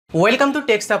Welcome to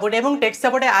take support এবং take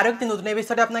সাপোর্টে আরও একটি নতুন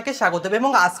এপিসোডে আপনাকে স্বাগত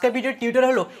এবং আজকের ভিডিও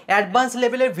টিউটোরিয়াল হলো অ্যাডভান্স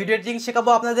লেভেলের ভিডিও এডিটিং শেখাবো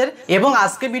আপনাদের এবং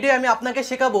আজকের ভিডিও আমি আপনাকে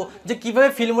শেখাবো যে কিভাবে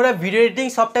ফিল্মোরা ভিডিও এডিটিং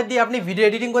সফটওয়্যার দিয়ে আপনি ভিডিও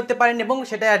এডিটিং করতে পারেন এবং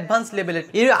সেটা অ্যাডভান্স লেভেলের।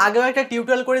 এর আগেও একটা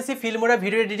টিউটোরিয়াল করেছি ফিল্মোরা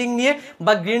ভিডিও এডিটিং নিয়ে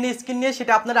বা গ্রিন স্ক্রিন নিয়ে,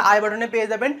 সেটা আপনারা আই বাটনে পেয়ে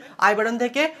যাবেন। আই বাটন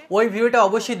থেকে ওই ভিডিওটা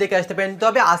অবশ্যই দেখে আসতে পারেন।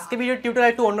 তবে আজকে ভিডিও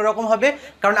টিউটোরিয়াল একটু অন্যরকম হবে,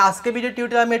 কারণ আজকে ভিডিও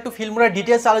টিউটোরিয়াল আমি একটু ফিল্মোরা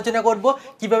ডিটেলস আলোচনা করব,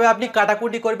 কিভাবে আপনি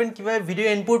কাটাকুটি করবেন, কিভাবে ভিডিও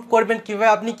ইনপুট করবেন,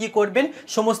 কিভাবে আপনি কি করবেন,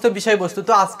 সমস্ত বিষয়বস্তু।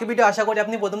 তো আজকে ভিডিও আশা করি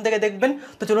আপনি প্রথম থেকে দেখবেন।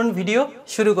 তো চলুন ভিডিও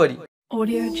শুরু করি।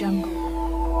 Audio Jungle.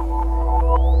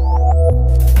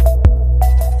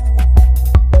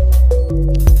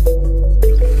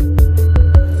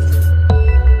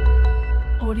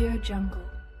 Audio Jungle.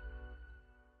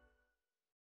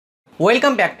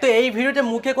 Welcome back. তো এই ভিডিওতে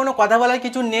মুখে কোনো কথা বলার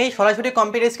কিছু নেই, সরাসরি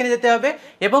কম্পিউটার স্ক্রিনে যেতে হবে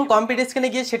এবং কম্পিউটার স্ক্রিনে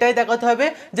গিয়ে সেটাই দেখাতে হবে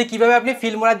যে কিভাবে আপনি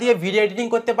ফিল্মোরা দিয়ে ভিডিও এডিটিং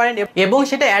করতে পারেন এবং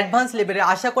সেটা অ্যাডভান্স লেভেলে।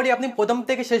 আশা করি আপনি প্রথম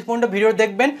থেকে শেষ পর্যন্ত ভিডিও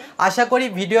দেখবেন। আশা করি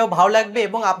ভিডিও ভালো লাগবে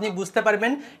এবং আপনি বুঝতে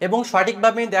পারবেন এবং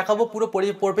সঠিকভাবে দেখাবো, পুরো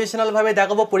প্রফেশনালভাবে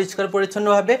দেখাবো, পরিষ্কার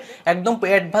পরিচ্ছন্নভাবে, একদম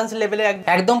অ্যাডভান্স লেভেলে,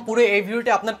 একদম পুরো এই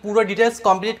ভিডিওতে আপনার পুরো ডিটেলস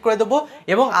কমপ্লিট করে দেবো।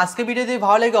 এবং আজকে ভিডিও যদি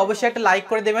ভালো লাগে অবশ্যই একটা লাইক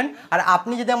করে দেবেন। আর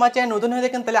আপনি যদি আমার চ্যানেল নতুন হয়ে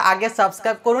থাকেন তাহলে আগে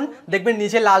সাবস্ক্রাইব করুন। দেখবেন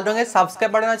নিচে লাল রঙের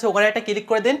সাবস্ক্রাইব বাটন আছে, ওখানে একটা ক্লিক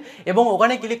করে দিন এবং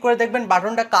ওখানে ক্লিক করে দেখবেন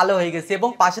বাটনটা কালো হয়ে গেছে এবং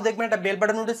পাশে দেখবেন একটা বেল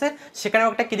বাটন উঠেছে, সেখানেও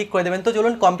একটা ক্লিক করে দেবেন। তো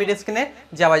চলুন কম্পিউটার স্ক্রিনে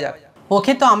যাওয়া যাক।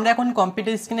 ওকে, তো আমরা এখন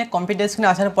কম্পিউটার স্ক্রিনে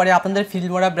আসার পরে আপনাদের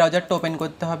ফিল্মোরা ব্রাউজারটা ওপেন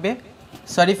করতে হবে,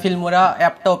 ফিল্মোরা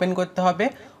অ্যাপটা ওপেন করতে হবে।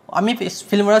 আমি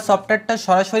ফিল্মোরা সফটওয়্যারটা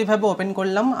সরাসরিভাবে ওপেন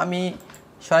করলাম, আমি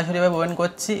সরাসরিভাবে ওপেন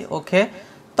করছি। ওকে,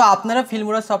 তো আপনারা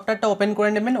ফিল্মোরা সফটওয়্যারটা ওপেন করে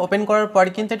নেবেন। ওপেন করার পর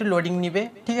কিন্তু একটু লোডিং নেবে,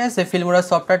 ঠিক আছে। ফিল্মোরা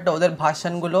সফটওয়্যারটা ওদের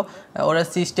ভার্সানগুলো, ওরা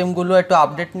সিস্টেমগুলো একটু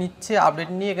আপডেট নিচ্ছে। আপডেট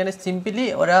নিয়ে এখানে সিম্পলি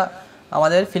ওরা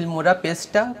আমাদের ফিল্মোরা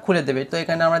পেজটা খুলে দেবে। তো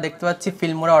এখানে আমরা দেখতে পাচ্ছি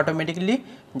ফিল্মোরা অটোমেটিকলি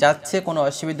যাচ্ছে, কোনো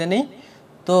অসুবিধা নেই।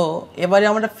 তো এবারে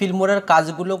আমরা ফিল্মোরার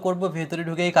কাজগুলো করব, ভেতরে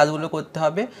ঢুকে এই কাজগুলো করতে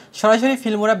হবে। সরাসরি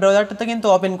ফিল্মোরা ব্রাউজারটাতে কিন্তু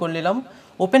ওপেন করে নিলাম।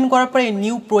 ওপেন করার পরে এই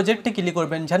নিউ প্রজেক্টে ক্লিক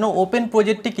করবেন, যেন ওপেন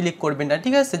প্রজেক্টে ক্লিক করবেন না,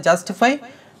 ঠিক আছে। জাস্টিফাই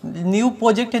নিউ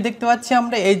প্রজেক্টে দেখতে পাচ্ছি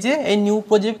আমরা, এই যে এই নিউ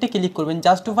প্রজেক্টে ক্লিক করবেন।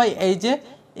 জাস্টিফাই এই যে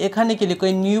এখানে ক্লিক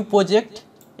করে নিউ প্রজেক্ট,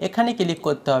 এখানে ক্লিক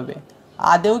করতে হবে।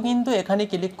 আদেও কিন্তু এখানে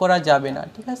ক্লিক করা যাবে না,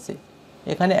 ঠিক আছে।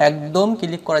 এখানে একদম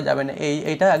ক্লিক করা যাবে না,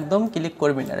 এইটা একদম ক্লিক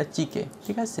করবেন না, এটা চিকে,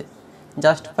 ঠিক আছে।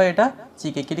 জাস্টিফাই এটা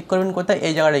চিকে ক্লিক করবেন কোথায়,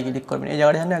 এই জায়গাটায় ক্লিক করবেন। এই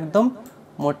জায়গাটা যেন একদম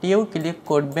মোটেও ক্লিক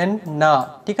করবেন না,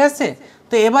 ঠিক আছে।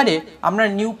 তো এবারে আমরা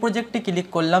নিউ প্রজেক্টে ক্লিক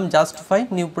করলাম, জাস্টিফাই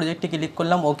নিউ প্রজেক্টে ক্লিক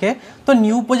করলাম। ওকে, তো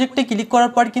নিউ প্রজেক্টে ক্লিক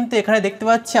করার পর কিন্তু এখানে দেখতে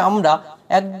পাচ্ছি আমরা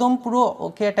একদম পুরো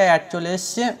ওকে একটা অ্যাড চলে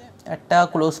এসছে, একটা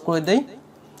ক্লোজ করে দেই।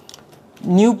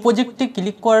 নিউ প্রজেক্টে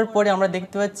ক্লিক করার পরে আমরা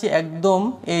দেখতে পাচ্ছি একদম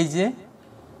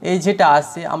এই যেটা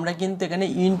আছে, আমরা কিন্তু এখানে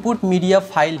ইনপুট মিডিয়া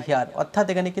ফাইল হিয়ার, অর্থাৎ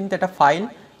এখানে কিন্তু একটা ফাইল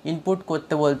ইনপুট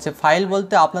করতে বলছে। ফাইল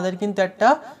বলতে আপনাদের কিন্তু একটা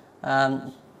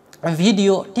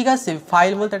ভিডিও, ঠিক আছে।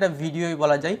 ফাইল বলতে একটা ভিডিওই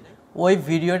বলা যায়। ওই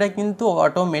ভিডিওটা কিন্তু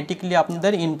অটোমেটিকলি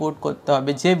আপনাদের ইনপুট করতে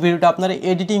হবে, যে ভিডিওটা আপনারা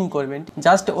এডিটিং করবেন,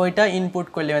 জাস্ট ওইটা ইনপুট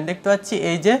করে নেবেন। দেখতে পাচ্ছি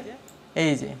এই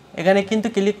যে এখানে কিন্তু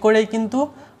ক্লিক করেই কিন্তু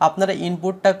আপনারা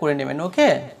ইনপুটটা করে নেবেন। ওকে,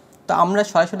 তো আমরা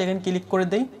সরাসরি এখানে ক্লিক করে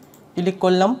দেই, ক্লিক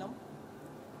করলাম।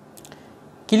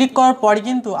 ক্লিক করার পর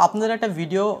কিন্তু আপনাদের একটা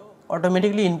ভিডিও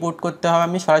অটোমেটিকলি ইনপুট করতে হবে।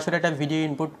 আমি সরাসরি একটা ভিডিও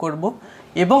ইনপুট করব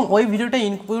এবং ওই ভিডিওটা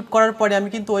ইনপুট করার পরে আমি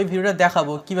কিন্তু ওই ভিডিওটা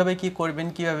দেখাবো, কিভাবে কি করবেন,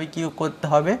 কিভাবে কি করতে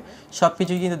হবে, সব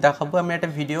কিছুই কিন্তু দেখাবো। আমি একটা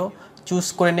ভিডিও চুজ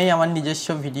করে নেই, আমার নিজস্ব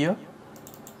ভিডিও,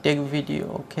 টেক ভিডিও।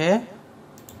 ওকে,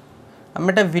 আমি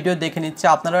একটা ভিডিও দেখে নিচ্ছি,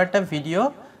 আপনারাও একটা ভিডিও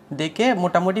দেখে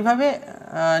মোটামুটিভাবে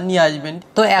নিয়ে আসবেন।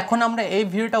 তো এখন আমরা এই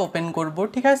ভিডিওটা ওপেন করব,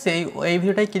 ঠিক আছে। এই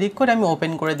ভিডিওটায় ক্লিক করে আমি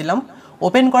ওপেন করে দিলাম।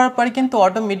 ওপেন করার পরে কিন্তু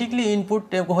অটোমেটিকলি ইনপুট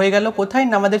হয়ে গেল কোথায়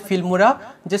না, আমাদের ফিল্মোরা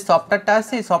যে সফটওয়্যারটা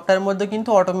আছে এই সফটওয়্যারের মধ্যে কিন্তু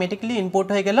অটোমেটিকলি ইনপুট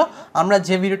হয়ে গেল। আমরা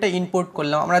যে ভিডিওটা ইনপুট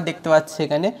করলাম আমরা দেখতে পাচ্ছি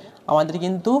এখানে আমাদের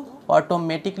কিন্তু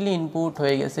অটোমেটিকলি ইনপুট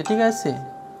হয়ে গেছে, ঠিক আছে।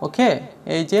 ওকে,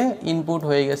 এই যে ইনপুট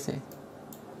হয়ে গেছে,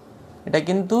 এটা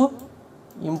কিন্তু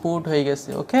ইনপুট হয়ে গেছে।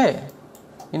 ওকে,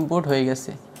 ইনপুট হয়ে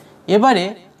গেছে। এবারে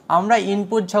আমরা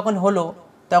ইনপুট যখন হলো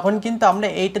তখন কিন্তু আমরা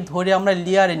এইটা ধরে আমরা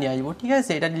লেয়ারে নিয়ে আসবো, ঠিক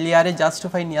আছে। এটা লেয়ারে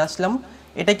জাস্টিফাই নিয়ে আসলাম,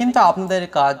 এটা কিন্তু আপনাদের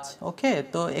কাজ। ওকে,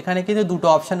 তো এখানে কিন্তু দুটো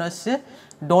অপশান আসছে,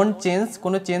 ডোন্ট চেঞ্জ,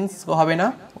 কোনো চেঞ্জ হবে না।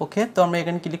 ওকে, তো আমরা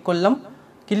এখানে ক্লিক করলাম।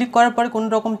 ক্লিক করার পরে কোনো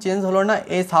রকম চেঞ্জ হলো না।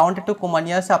 এই সাউন্ড একটু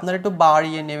কমানিয়ে আসে, আপনারা একটু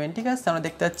বাড়িয়ে নেবেন, ঠিক আছে। আমরা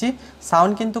দেখতে পাচ্ছি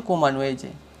সাউন্ড কিন্তু কমানো, এই যে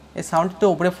এই সাউন্ডটা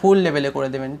উপরে ফুল লেভেলে করে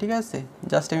দেবেন, ঠিক আছে।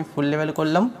 জাস্ট আমি ফুল লেভেলে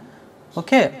করলাম।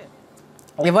 ওকে,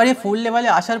 এবারে ফুল লেভেলে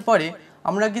আসার পরে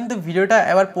আমরা কিন্তু ভিডিওটা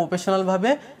এবার প্রফেশনালভাবে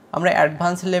আমরা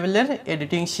অ্যাডভান্স লেভেলের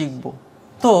এডিটিং শিখব।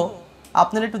 তো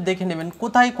আপনারা একটু দেখে নেবেন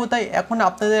কোথায় কোথায় এখন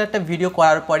আপনাদের একটা ভিডিও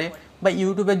করার পরে বা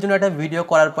ইউটিউবের জন্য একটা ভিডিও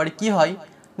করার পরে কি হয়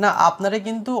না, আপনারা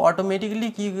কিন্তু অটোমেটিকলি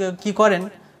কি করেন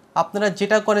আপনারা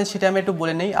যেটা করেন সেটা আমি একটু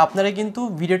বলে নেই। আপনারা কিন্তু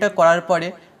ভিডিওটা করার পরে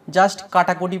জাস্ট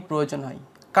কাটাকুটির প্রয়োজন হয়,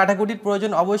 কাটাকুটির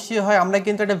প্রয়োজন অবশ্যই হয়। আমরা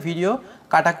কিন্তু একটা ভিডিও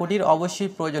কাটাকুটির অবশ্যই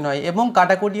প্রয়োজন হয়, এবং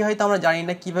কাটাকুটি হয়তো আমরা জানি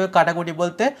না কীভাবে কাটাকুটি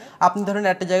বলতে, আপনি ধরুন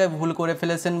একটা জায়গায় ভুল করে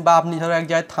ফেলেছেন, বা আপনি ধরো এক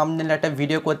জায়গায় থামনেল একটা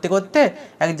ভিডিও করতে করতে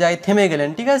এক জায়গায় থেমে গেলেন,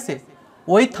 ঠিক আছে,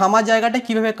 ওই থামা জায়গাটা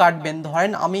কিভাবে কাটবেন,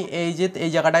 ধরেন আমি এই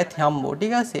জায়গাটায় থামবো,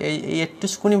 ঠিক আছে, এই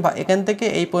একটুখানি এখান থেকে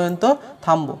এই পর্যন্ত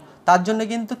থামবো, তার জন্য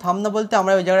কিন্তু থামনা বলতে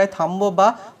আমরা ওই জায়গায় থামবো বা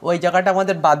ওই জায়গাটা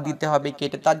আমাদের বাদ দিতে হবে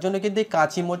কেটে, তার জন্য কিন্তু এই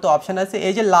কাঁচি মতো অপশান আছে।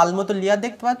 এই যে লাল মতো লেয়ার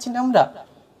দেখতে পাচ্ছি না, আমরা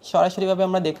সরাসরিভাবে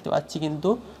আমরা দেখতে পাচ্ছি কিন্তু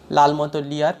লাল মতো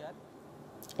লেয়ার,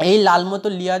 এই লাল মতো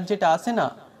লেয়ার যেটা আছে না,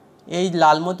 এই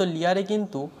লাল মতো লেয়ারে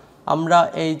কিন্তু আমরা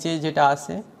এই যে যেটা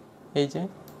আছে, এই যে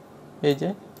এই যে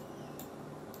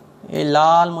এই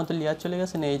লাল মতো লেয়ার চলে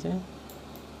গেছে না,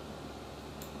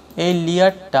 এই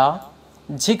লেয়ারটা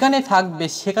যেখানে থাকবে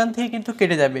সেখান থেকে কিন্তু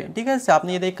কেটে যাবে, ঠিক আছে। আপনি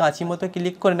যদি এই কাঁচি মতো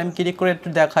ক্লিক করেন, আমি ক্লিক করে একটু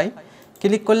দেখাই,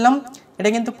 ক্লিক করলাম, এটা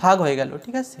কিন্তু ভাগ হয়ে গেল,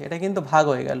 ঠিক আছে, এটা কিন্তু ভাগ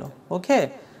হয়ে গেল। ওকে,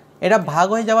 এটা ভাগ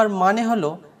হয়ে যাওয়ার মানে হলো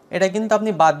এটা কিন্তু আপনি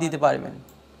বাদ দিতে পারবেন।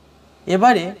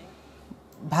 এবারে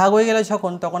ভাগ হয়ে গেলে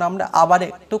যখন, তখন আমরা আবার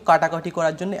একটু কাটাকাটি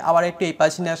করার জন্য আবার একটু এই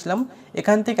পাশে নিয়ে আসলাম,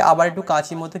 এখান থেকে আবার একটু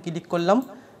কাঁচি মতো ক্লিক করলাম,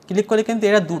 ক্লিক করে কিন্তু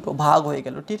এটা দুটো ভাগ হয়ে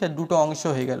গেল, ঠিক আছে, দুটো অংশ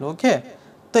হয়ে গেল। ওকে,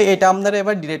 তো এটা আপনারা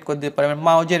এবার ডিলিট করে দিতে পারবেন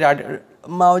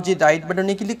মাউজের রাইট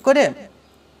বাটনে ক্লিক করে,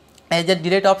 এই যে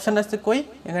ডিলিট অপশান আছে, কই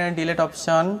এখানে ডিলিট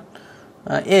অপশান,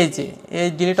 এই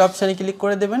ডিলিট অপশানে ক্লিক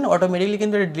করে দেবেন, অটোমেটিকলি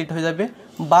কিন্তু এটা ডিলিট হয়ে যাবে।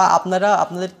 বা আপনারা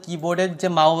আপনাদের কিবোর্ডের যে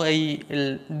এই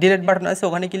ডিলিট বাটন আছে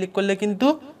ওখানে ক্লিক করলে কিন্তু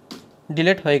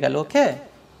ডিলিট হয়ে গেল। ওকে,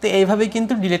 তো এইভাবেই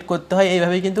কিন্তু ডিলিট করতে হয়,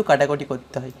 এইভাবেই কিন্তু কাটাকুটি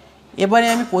করতে হয়। এবারে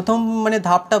আমি প্রথম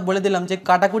ধাপটা বলে দিলাম যে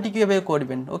কাটাকুটি কীভাবে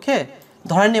করবেন। ওকে,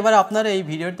 ধরেন এবার আপনার এই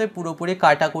ভিডিওতে পুরোপুরি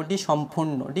কাটাকুটি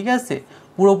সম্পূর্ণ, ঠিক আছে,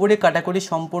 পুরোপুরি কাটাকুটি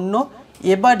সম্পূর্ণ।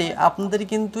 এবারে আপনাদের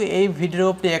কিন্তু এই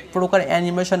ভিডিওর উপরে এক প্রকার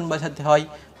অ্যানিমেশন বসাতে হয়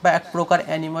বা এক প্রকার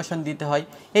অ্যানিমেশন দিতে হয়।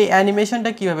 এই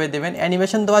অ্যানিমেশনটা কীভাবে দেবেন,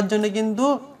 অ্যানিমেশন দেওয়ার জন্য কিন্তু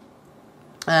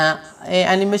এই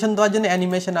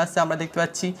অ্যানিমেশন আছে, আমরা দেখতে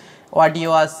পাচ্ছি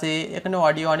অডিও আছে, এখানে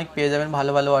অডিও অনেক পেয়ে যাবেন,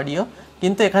 ভালো ভালো অডিও।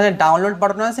 কিন্তু এখানে ডাউনলোড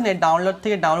বাটন আছে না, এই ডাউনলোড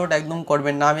থেকে ডাউনলোড একদম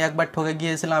করবেন না। আমি একবার ঠকে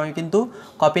গিয়েছিলাম, আমি কিন্তু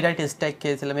কপিরাইট স্ট্রাইক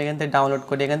খেয়েছিলাম এখান থেকে ডাউনলোড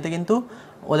করে, এখান থেকে কিন্তু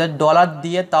ওদের ডলার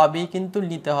দিয়ে তবেই কিন্তু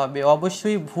নিতে হবে।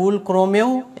 অবশ্যই ভুল ক্রমেও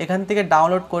এখান থেকে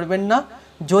ডাউনলোড করবেন না,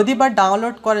 যদি বা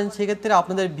ডাউনলোড করেন সেক্ষেত্রে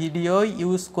আপনাদের ভিডিও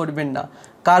ইউজ করবেন না,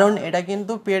 কারণ এটা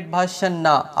কিন্তু পেড ভার্সন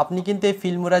না। আপনি কিন্তু এই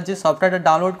ফিল্মোরার যে সফটওয়্যারটা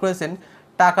ডাউনলোড করেছেন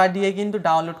টাকা দিয়ে কিন্তু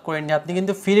ডাউনলোড করেননি, আপনি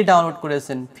কিন্তু ফ্রি ডাউনলোড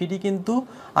করেছেন। ফ্রি কিন্তু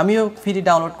আমিও ফ্রি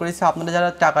ডাউনলোড করেছি, আপনারা যারা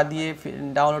টাকা দিয়ে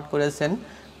ডাউনলোড করেছেন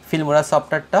ফিল্মোরা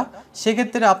সফটওয়্যারটা,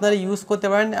 সেক্ষেত্রে আপনারা ইউজ করতে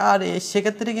পারেন। আর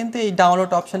সেক্ষেত্রে কিন্তু এই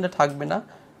ডাউনলোড অপশানটা থাকবে না,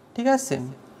 ঠিক আছে।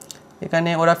 এখানে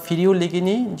ওরা ফ্রিও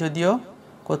লিখিনি, যদিও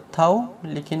কোথাও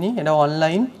লিখিনি, এটা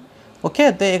অনলাইন। ওকে,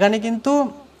 তো এখানে কিন্তু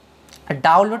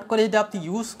ডাউনলোড করে যদি আপনি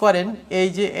ইউজ করেন, এই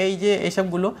যে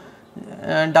এইসবগুলো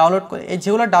ডাউনলোড করে,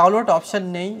 যেগুলো ডাউনলোড অপশান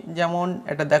নেই, যেমন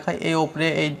এটা দেখায় এই ওপরে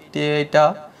এইটা,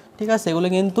 ঠিক আছে, এগুলো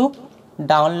কিন্তু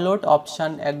ডাউনলোড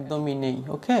অপশান একদমই নেই।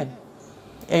 ওকে,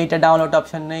 এইটা ডাউনলোড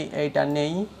অপশান নেই, এইটা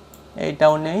নেই,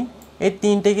 এইটাও নেই, এই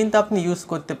তিনটে কিন্তু আপনি ইউজ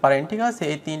করতে পারেন, ঠিক আছে,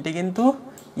 এই তিনটে কিন্তু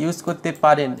ইউজ করতে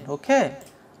পারেন। ওকে,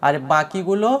 আর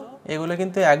বাকিগুলো এগুলো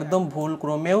কিন্তু একদম ভুল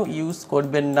ক্রমেও ইউজ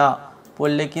করবেন না,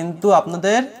 পড়লে কিন্তু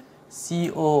আপনাদের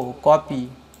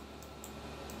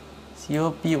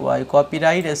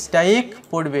কপিরাইট স্ট্রাইক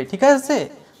পড়বে, ঠিক আছে।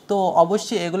 তো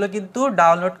অবশ্যই এগুলো কিন্তু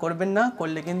ডাউনলোড করবেন না,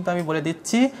 করলে কিন্তু আমি বলে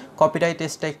দিচ্ছি কপিরাইট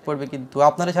স্ট্রাইক পড়বে। কিন্তু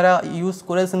আপনারা যারা ইউজ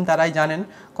করেছেন তারাই জানেন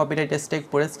কপিরাইট স্ট্রাইক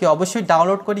পড়েছে কি, অবশ্যই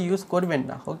ডাউনলোড করে ইউজ করবেন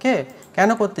না। ওকে, কেন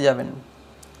করতে যাবেন,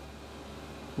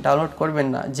 ডাউনলোড করবেন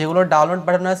না, যেগুলো ডাউনলোড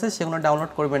বাটন আছে সেগুলো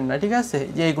ডাউনলোড করবেন না, ঠিক আছে।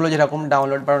 যে এগুলো যেরকম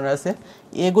ডাউনলোড বাটন আছে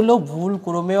এগুলো ভুল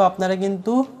ক্রমেও আপনারা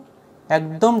কিন্তু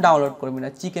একদম ডাউনলোড করবেন না।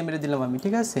 চিকে মেরে দিলাম আমি,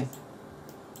 ঠিক আছে,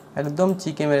 একদম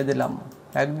চিকে মেরে দিলাম,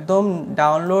 একদম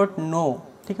ডাউনলোড নো,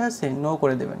 ঠিক আছে, নো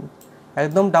করে দেবেন,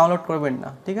 একদম ডাউনলোড করবেন না,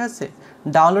 ঠিক আছে।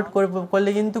 ডাউনলোড করলে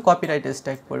কিন্তু কপিরাইট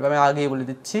স্ট্রাইক পড়বে, আমি আগেই বলে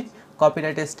দিচ্ছি,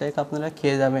 কপিরাইট স্ট্রাইক আপনারা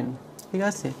খেয়ে যাবেন, ঠিক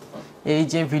আছে। এই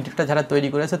যে ভিডিওটা যারা তৈরি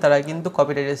করেছে তারা কিন্তু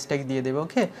কপিরাইট স্ট্রাইক দিয়ে দেবে।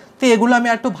 ওকে, তো এগুলো আমি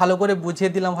একটু ভালো করে বুঝিয়ে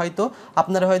দিলাম, হয়তো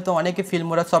আপনারা হয়তো অনেকে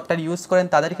ফিল্মোরা সফটওয়্যার ইউজ করেন,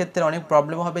 তাদের ক্ষেত্রে অনেক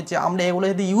প্রবলেম হবে যে আমরা এগুলো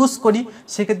যদি ইউজ করি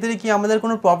সেক্ষেত্রে কি আমাদের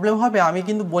কোনো প্রবলেম হবে। আমি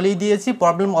কিন্তু বলেই দিয়েছি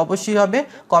প্রবলেম অবশ্যই হবে,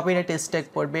 কপিরাইট স্ট্রাইক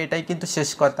পড়বে, এটাই কিন্তু শেষ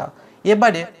কথা।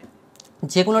 এবারে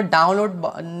যেগুলো ডাউনলোড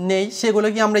নেই সেগুলো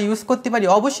কি আমরা ইউজ করতে পারি,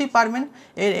 অবশ্যই পারবেন।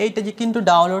 এইটা যে কিন্তু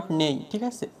ডাউনলোড নেই, ঠিক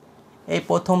আছে, এই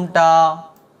প্রথমটা,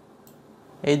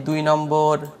 এই 2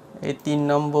 নম্বর, এই 3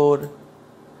 নম্বর,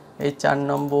 এই 4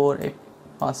 নম্বর, এই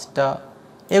 5টা,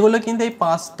 এগুলো কিন্তু এই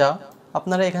 5টা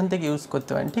আপনারা এখান থেকে ইউজ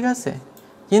করতে পারেন, ঠিক আছে।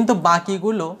 কিন্তু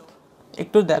বাকিগুলো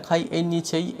একটু দেখাই এই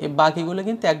নিচেই, এই বাকিগুলো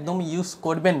কিন্তু একদম ইউজ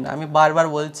করবেন না, আমি বারবার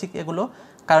বলছি এগুলো,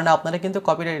 কারণ আপনারা কিন্তু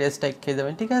কপিরাইট স্ট্রাইক খেয়ে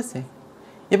যাবেন, ঠিক আছে।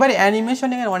 এবারে অ্যানিমেশন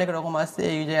এখানে অনেক রকম আছে,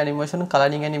 এই যে অ্যানিমেশন,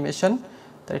 কালারিং অ্যানিমেশন,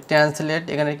 তার ট্রান্সলেট,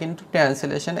 এখানে কিন্তু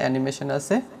ট্রান্সলেশন অ্যানিমেশন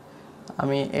আছে।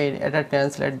 আমি এটা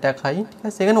ট্রান্সলেট দেখাই, ঠিক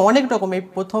আছে। এখানে অনেক রকম, এই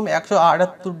প্রথম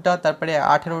 178টা, তারপরে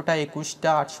 18টা,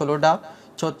 21টা, 16টা,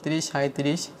 34,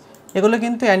 37, এগুলো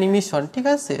কিন্তু অ্যানিমেশন, ঠিক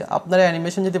আছে। আপনারা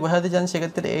অ্যানিমেশন যদি বোঝাতে চান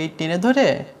সেক্ষেত্রে এই টেনে ধরে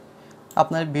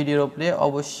আপনার ভিডিওর ওপরে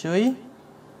অবশ্যই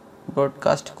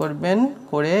ব্রডকাস্ট করবেন,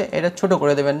 করে এটা ছোট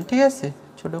করে দেবেন, ঠিক আছে।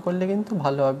 ছোট করলে কিন্তু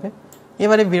ভালো হবে।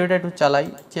 এবারে ভিডিওটা একটু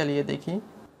চালিয়ে দেখি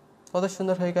কত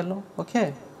সুন্দর হয়ে গেল। ওকে,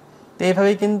 তো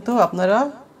এইভাবেই কিন্তু আপনারা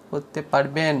করতে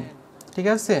পারবেন, ঠিক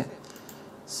আছে।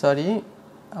 সরি,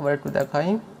 আবার একটু দেখাই।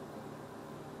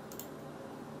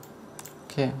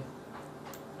 ওকে,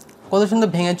 কত সুন্দর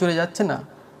ভেঙে চলে যাচ্ছে না।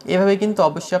 এভাবে কিন্তু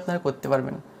অবশ্যই আপনারা করতে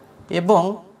পারবেন, এবং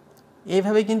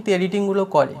এইভাবে কিন্তু এডিটিংগুলো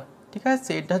করে, ঠিক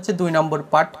আছে। এটা হচ্ছে 2 নম্বর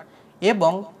পার্ট।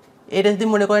 এবং এটা যদি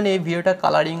মনে করেন এই ভিডিওটা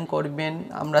কালারিং করবেন,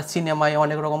 আমরা সিনেমায়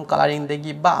অনেক রকম কালারিং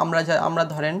দেখি, বা আমরা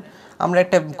ধরেন আমরা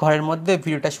একটা ঘরের মধ্যে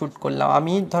ভিডিওটা শ্যুট করলাম,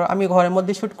 আমি ঘরের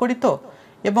মধ্যে শ্যুট করি তো,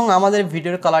 এবং আমাদের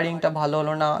ভিডিওর কালারিংটা ভালো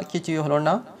হলো না, কিছুই হলো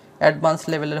না, অ্যাডভান্স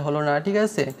লেভেলের হলো না, ঠিক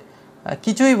আছে,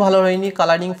 কিছুই ভালো হয়নি,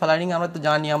 কালারিং আমরা তো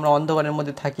জানি, আমরা অন্ধকারের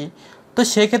মধ্যে থাকি। তো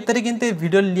সেক্ষেত্রে কিন্তু এই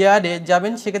ভিডিওর লেয়ারে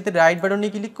যাবেন, সেক্ষেত্রে রাইট বাটনে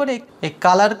ক্লিক করে এই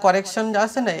কালার কারেকশন যা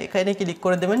আছে না, এখানে ক্লিক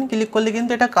করে দেবেন। ক্লিক করলে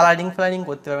কিন্তু এটা কালারিং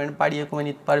করতে পারবেন, বাড়িয়ে কমে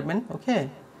নিতে পারবেন। ওকে,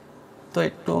 তো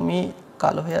একটু আমি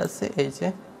কালো হয়ে আছে, এই যে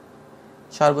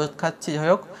শরবত খাচ্ছি, যাই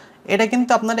হোক, এটা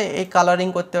কিন্তু আপনারা এই কালারিং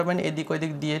করতে পারবেন এদিক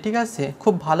ওদিক দিয়ে, ঠিক আছে,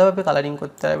 খুব ভালোভাবে কালারিং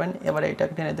করতে পারবেন। এবার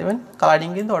এটাকে টেনে দেবেন, কালারিং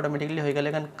কিন্তু অটোমেটিক্যালি হয়ে গেল।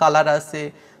 এখানে কালার আছে,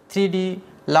 3D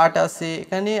লাট আছে,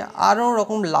 এখানে আরও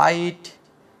রকম লাইট,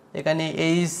 এখানে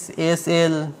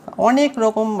HSL, অনেক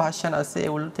রকম ভার্সন আছে,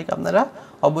 এগুলো থেকে আপনারা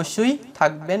অবশ্যই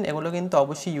থাকবেন, এগুলো কিন্তু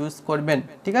অবশ্যই ইউজ করবেন,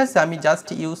 ঠিক আছে। আমি জাস্ট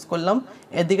ইউজ করলাম,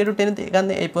 এদিকে একটু টেনে,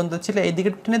 এখানে এই পর্যন্ত ছিল, এইদিকে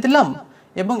একটু টেনে দিলাম,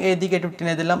 এবং এইদিকে একটু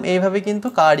টেনে দিলাম, এইভাবে কিন্তু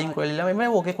কালারিং করে নিলাম। এবার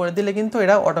ওকে করে দিলে কিন্তু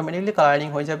এরা অটোমেটিকলি কালারিং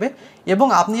হয়ে যাবে। এবং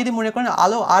আপনি যদি মনে করেন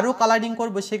আরও কালারিং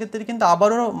করবো, সেক্ষেত্রে কিন্তু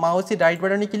আবারও মাউসের রাইট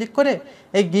বাটনে ক্লিক করে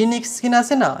এই গ্রিন স্ক্রিন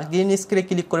আছে না, গ্রিন স্ক্রিনে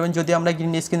ক্লিক করবেন। যদি আমরা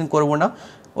গ্রিন স্ক্রিন করবো না,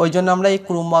 ওই জন্য আমরা এই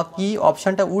ক্রোমা কি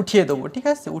অপশানটা উঠিয়ে দেবো, ঠিক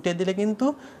আছে। উঠিয়ে দিলে কিন্তু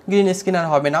গ্রিন স্ক্রিন আর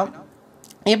হবে না।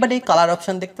 এবার এই কালার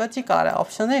অপশান দেখতে পাচ্ছি, কালার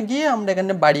অপশানে গিয়ে আমরা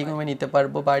এখানে বাড়িয়ে কমিয়ে নিতে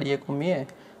পারবো, বাড়িয়ে কমিয়ে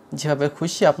যেভাবে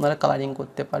খুশি আপনারা কালারিং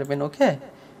করতে পারবেন। ওকে,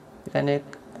 এখানে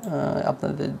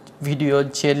আপনাদের ভিডিওর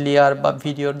যে লেয়ার বা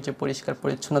ভিডিওর যে পরিষ্কার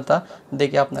পরিচ্ছন্নতা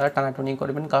দেখে আপনারা টানাটানি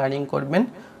করবেন, কালারিং করবেন।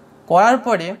 করার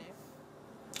পরে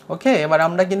ওকে, এবার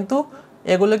আমরা কিন্তু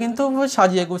এগুলো কিন্তু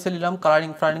সাজিয়ে গুছিয়ে নিলাম,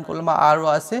 কালারিং করলাম। আরও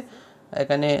আছে,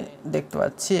 এখানে দেখতে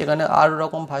পাচ্ছি, এখানে আরও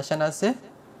রকম ভার্সন আছে,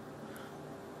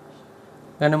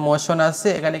 এখানে মোশন আছে,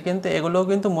 এখানে কিন্তু এগুলোও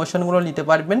কিন্তু মোশনগুলো নিতে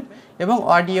পারবেন। এবং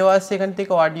অডিও আছে, এখান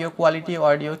থেকে অডিও কোয়ালিটি,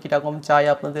 অডিও কীরকম চাই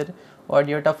আপনাদের,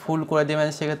 অডিওটা ফুল করে দেবেন,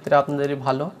 সেক্ষেত্রে আপনাদেরই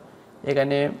ভালো।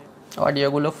 এখানে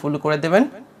অডিওগুলো ফুল করে দেবেন,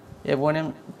 এবং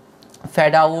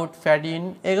ফ্যাড আউট, ফ্যাড ইন,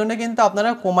 এগুলো কিন্তু আপনারা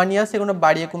কমানি আছে, এগুলো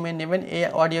বাড়িয়ে কমিয়ে নেবেন। এই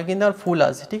অডিও কিন্তু আর ফুল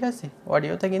আছে, ঠিক আছে,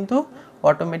 অডিওতে কিন্তু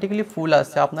অটোমেটিক্যালি ফুল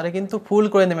আসছে, আপনারা কিন্তু ফুল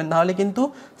করে নেবেন, নাহলে কিন্তু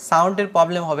সাউন্ডের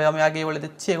প্রবলেম হবে। আমি আগেই বলে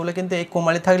দিচ্ছি, এগুলো কিন্তু এই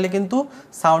কোমালি থাকলে কিন্তু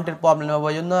সাউন্ডের প্রবলেম হবে।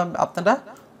 ওই জন্য আপনারা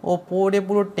ওপরে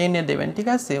পুরো টেনে দেবেন, ঠিক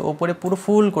আছে, ওপরে পুরো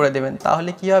ফুল করে দেবেন,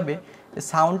 তাহলে কি হবে,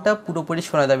 সাউন্ডটা পুরোপুরি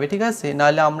শোনা যাবে, ঠিক আছে।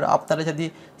 নাহলে আপনারা যদি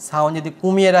সাউন্ড যদি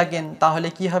কমিয়ে রাখেন, তাহলে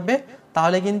কি হবে,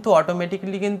 তাহলে কিন্তু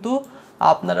অটোমেটিক্যালি কিন্তু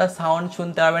আপনারা সাউন্ড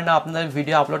শুনতে পারবেন না। আপনার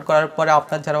ভিডিও আপলোড করার পরে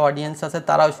আপনার যারা অডিয়েন্স আছে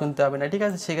তারাও শুনতে পাবে না, ঠিক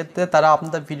আছে, সেক্ষেত্রে তারা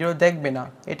আপনাদের ভিডিও দেখবে না,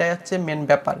 এটাই হচ্ছে মেন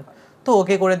ব্যাপার। তো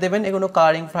ওকে করে দেবেন। এগুলো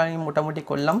কালারিং মোটামুটি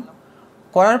করলাম।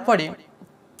 করার পরে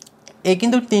এই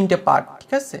কিন্তু 3টে পার্ট,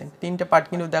 ঠিক আছে, 3টে পার্ট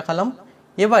কিন্তু দেখালাম।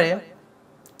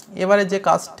 এবারে যে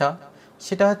কাজটা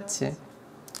সেটা হচ্ছে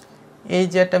এই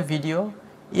যে একটা ভিডিও,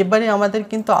 এবারে আমাদের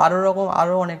কিন্তু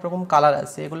আরও অনেক রকম কালার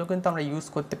আছে, এগুলো কিন্তু আমরা ইউজ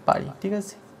করতে পারি, ঠিক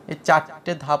আছে। এই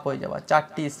 4টে ধাপ হয়ে যাওয়া,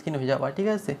 4টি স্ক্রিন হয়ে যাওয়া, ঠিক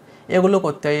আছে, এগুলো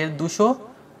করতে হয়। এর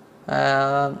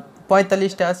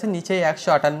 245টা আছে, নিচে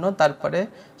 158, তারপরে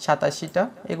 87টা,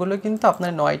 এগুলো কিন্তু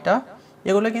আপনার 9টা,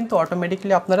 এগুলো কিন্তু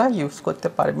অটোমেটিক্যালি আপনারা ইউজ করতে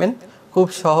পারবেন খুব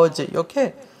সহজেই। ওকে,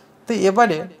 তো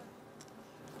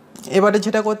এবারে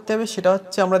যেটা করতে হবে সেটা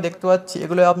হচ্ছে, আমরা দেখতে পাচ্ছি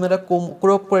এগুলো আপনারা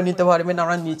ক্রপ করে নিতে পারবেন।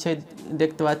 আমরা নিচে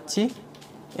দেখতে পাচ্ছি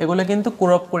এগুলো কিন্তু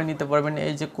ক্রপ করে নিতে পারবেন,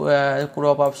 এই যে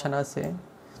ক্রপ অপশান আছে,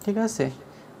 ঠিক আছে।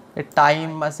 টাইম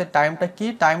আছে, টাইমটা কি,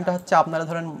 টাইমটা হচ্ছে আপনারা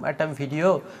ধরেন একটা ভিডিও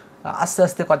আস্তে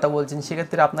আস্তে কথা বলছেন,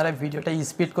 সেক্ষেত্রে আপনারা ভিডিওটা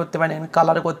স্পিড করতে পারেন,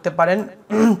 কালার করতে পারেন,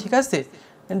 ঠিক আছে,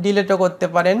 ডিলেটও করতে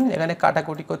পারেন, এখানে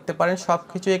কাটাকুটি করতে পারেন, সব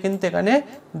কিছুই কিন্তু এখানে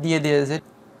দিয়ে দিয়েছে।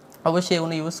 অবশ্যই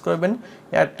এগুলো ইউজ করবেন।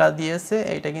 অ্যাডটা দিয়েছে,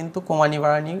 এইটা কিন্তু কমানি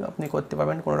বাড়ানি আপনি করতে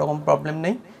পারবেন, কোনো রকম প্রবলেম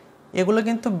নেই। এগুলো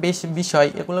কিন্তু বেশ বিষয়,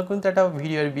 এগুলো কিন্তু একটা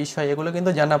ভিডিওর বিষয়, এগুলো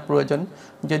কিন্তু জানা প্রয়োজন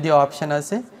যদিও অপশান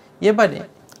আছে। এবারে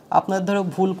আপনার ধরো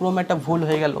ভুলক্রমে একটা ভুল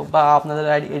হয়ে গেল, বা আপনাদের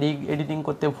এডিটিং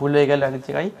করতে ভুল হয়ে গেল এক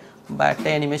জায়গায়, বা একটা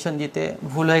অ্যানিমেশন দিতে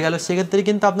ভুল হয়ে গেল, সেক্ষেত্রে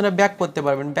কিন্তু আপনারা ব্যাক করতে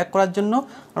পারবেন। ব্যাক করার জন্য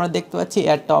আমরা দেখতে পাচ্ছি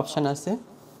একটা অপশান আছে,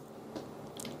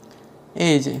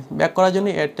 এই যে ব্যাক করার জন্য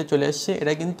অ্যাডটা চলে আসছে।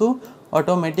 এটা কিন্তু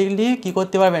অটোমেটিকলি কী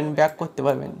করতে পারবেন, ব্যাক করতে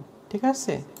পারবেন, ঠিক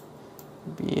আছে।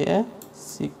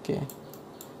 BACK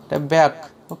এটা ব্যাক,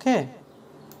 ওকে,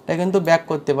 এটা কিন্তু ব্যাক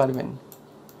করতে পারবেন,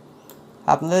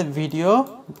 আপনাদের ভিডিও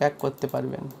ব্যাক করতে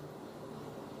পারবেন,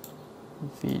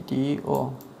 ভিডিও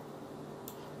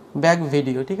ব্যাক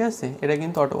ভিডিও, ঠিক আছে। এটা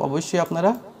কিন্তু অবশ্যই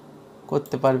আপনারা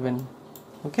করতে পারবেন,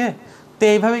 ওকে। তো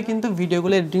এইভাবে কিন্তু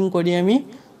ভিডিওগুলো এডিটিং করি আমি,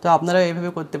 তো আপনারা এইভাবে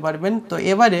করতে পারবেন। তো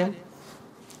এবারে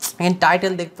এখানে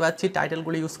টাইটেল দেখতে পাচ্ছি,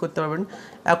 টাইটেলগুলো ইউজ করতে পারবেন।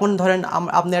 এখন ধরেন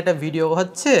আপনার একটা ভিডিও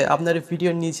হচ্ছে, আপনার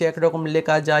ভিডিওর নিচে একরকম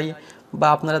লেখা যায়, বা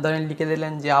আপনারা ধরেন লিখে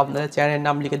দিলেন যে আপনাদের চ্যানেলের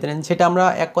নাম লিখে দিলেন, সেটা আমরা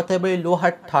এক কথায় বলি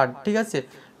লোয়ার থার্ড, ঠিক আছে।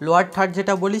 লোয়ার থার্ড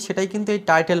যেটা বলি সেটাই কিন্তু এই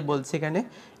টাইটেল বলছে।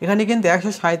 এখানে কিন্তু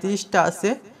 137টা আছে,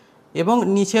 এবং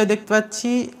নিচেও দেখতে পাচ্ছি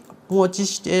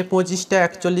 25টা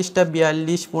 41টা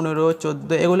 42 15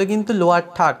 14, এগুলো কিন্তু লোয়ার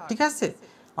থার্ড, ঠিক আছে।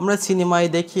 আমরা সিনেমায়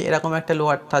দেখি এরকম একটা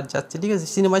লোয়ার থার্ড যাচ্ছে, ঠিক আছে।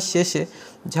 সিনেমার শেষে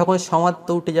যখন সমাপ্ত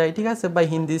উঠে যায়, ঠিক আছে, বা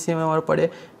হিন্দি সিনেমার পরে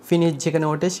ফিনিশ যেখানে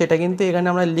ওঠে, সেটা কিন্তু এখানে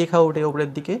আমরা লেখা ওঠে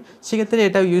উপরের দিকে, সেক্ষেত্রে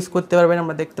এটাও ইউজ করতে পারবেন।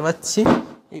 আমরা দেখতে পাচ্ছি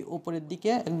এই উপরের দিকে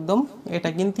একদম এটা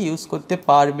কিন্তু ইউজ করতে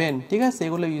পারবেন, ঠিক আছে।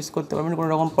 এগুলো ইউজ করতে পারবেন, কোনো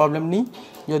রকম প্রবলেম নেই,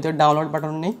 যদিও ডাউনলোড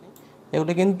বাটন নেই।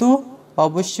 এগুলো কিন্তু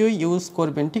অবশ্যই ইউজ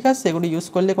করবেন, ঠিক আছে। এগুলো ইউজ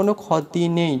করলে কোনো ক্ষতি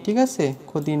নেই, ঠিক আছে,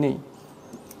 ক্ষতি নেই,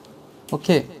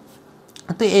 ওকে।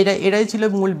 তো এটাই ছিল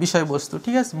মূল বিষয়বস্তু,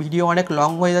 ঠিক আছে। ভিডিও অনেক লং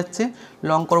হয়ে যাচ্ছে,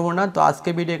 লং করবো না। তো আজকে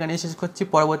ভিডিও এখানে শেষ করছি,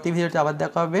 পরবর্তী ভিডিওতে আবার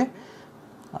দেখা হবে।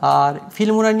 আর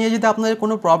ফিল্মোরা নিয়ে যদি আপনাদের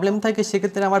কোনো প্রবলেম থাকে,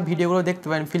 সেক্ষেত্রে আমার ভিডিওগুলো দেখতে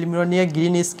পারেন। ফিল্মোরা নিয়ে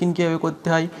গ্রিন স্ক্রিন কীভাবে করতে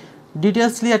হয়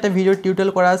ডিটেলসলি একটা ভিডিও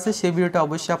টিউটোরিয়াল করা আছে, সেই ভিডিওটা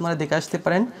অবশ্যই আপনারা দেখে আসতে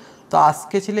পারেন। তো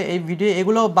আজকে ছিল এই ভিডিও,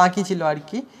 এগুলো বাকি ছিল আর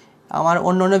কি। আমার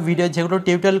অন্য ভিডিও যেগুলো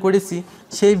টিউটোরিয়াল করেছি,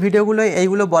 সেই ভিডিওগুলো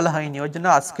এইগুলো বলা হয়নি, ওর জন্য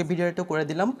আজকে ভিডিওটা করে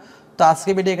দিলাম। তো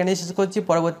আজকে ভিডিও এখানেই শেষ করছি,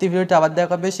 পরবর্তী ভিডিওটা আবার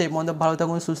দেখা হবে। সেই মধ্যে ভালো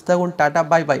থাকুন, সুস্থ থাকুন, টাটা,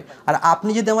 বাই বাই। আর আপনি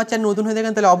যদি আমার চ্যানেল নতুন হয়ে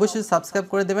থাকেন, তাহলে অবশ্যই সাবস্ক্রাইব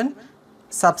করে দেবেন।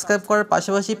 সাবস্ক্রাইব করার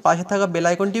পাশাপাশি পাশে থাকা বেল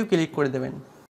আইকনটিও ক্লিক করে দেবেন।